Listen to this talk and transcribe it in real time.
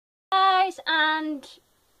guys, and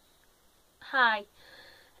hi.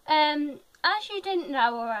 As you didn't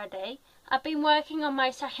know already, I've been working on my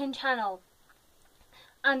second channel,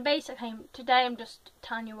 and basically today I'm just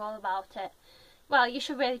telling you all about it. Well, you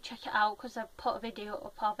should really check it out because I've put a video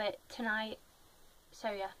up of it tonight.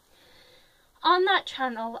 So yeah, on that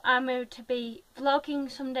channel I'm going to be vlogging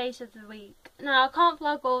some days of the week. Now I can't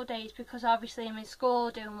vlog all days because obviously I'm in school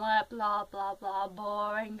doing work, blah blah blah,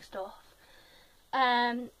 boring stuff.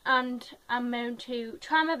 And I'm going to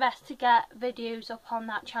try my best to get videos up on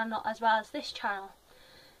that channel as well as this channel.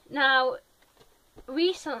 Now,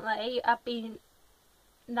 recently I've been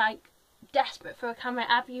like desperate for a camera.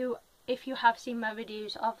 If you have seen my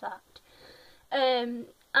videos of that, and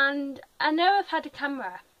I know I've had a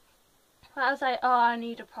camera, but I was like, oh, I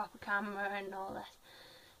need a proper camera and all this.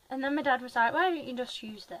 And then my dad was like, why don't you just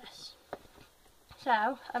use this?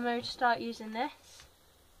 So I'm going to start using this.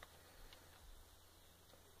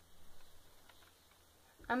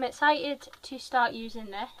 I'm excited to start using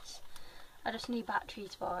this. I just need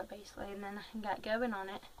batteries for it basically, and then I can get going on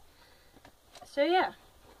it. So yeah,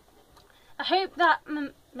 I hope that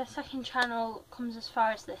my second channel comes as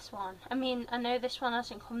far as this one. I mean, I know this one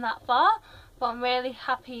hasn't come that far, but I'm really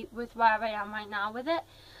happy with where I am right now with it.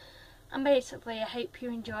 And basically I hope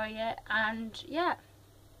you enjoy it, and yeah,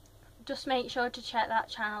 just make sure to check that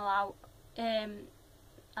channel out.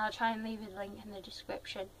 I'll try and leave a link in the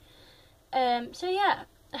description. So yeah,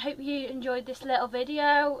 I hope you enjoyed this little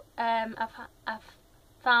video. I've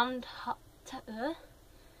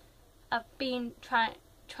been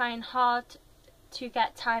trying hard to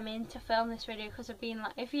get time in to film this video because I've been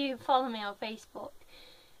like, if you follow me on Facebook,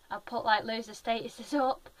 I put like loads of statuses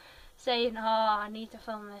up saying, oh, I need to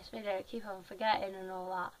film this video, I keep on forgetting and all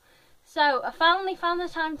that. So I finally found the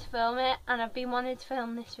time to film it, and I've been wanting to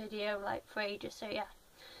film this video like for ages. So yeah.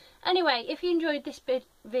 Anyway, if you enjoyed this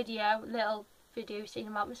little video saying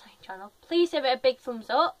about my second channel, please give it a big thumbs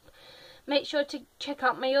up. Make sure to check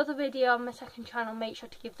out my other video on my second channel, make sure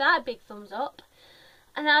to give that a big thumbs up.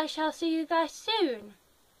 And I shall see you guys soon.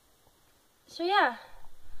 So yeah,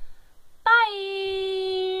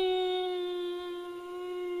 bye!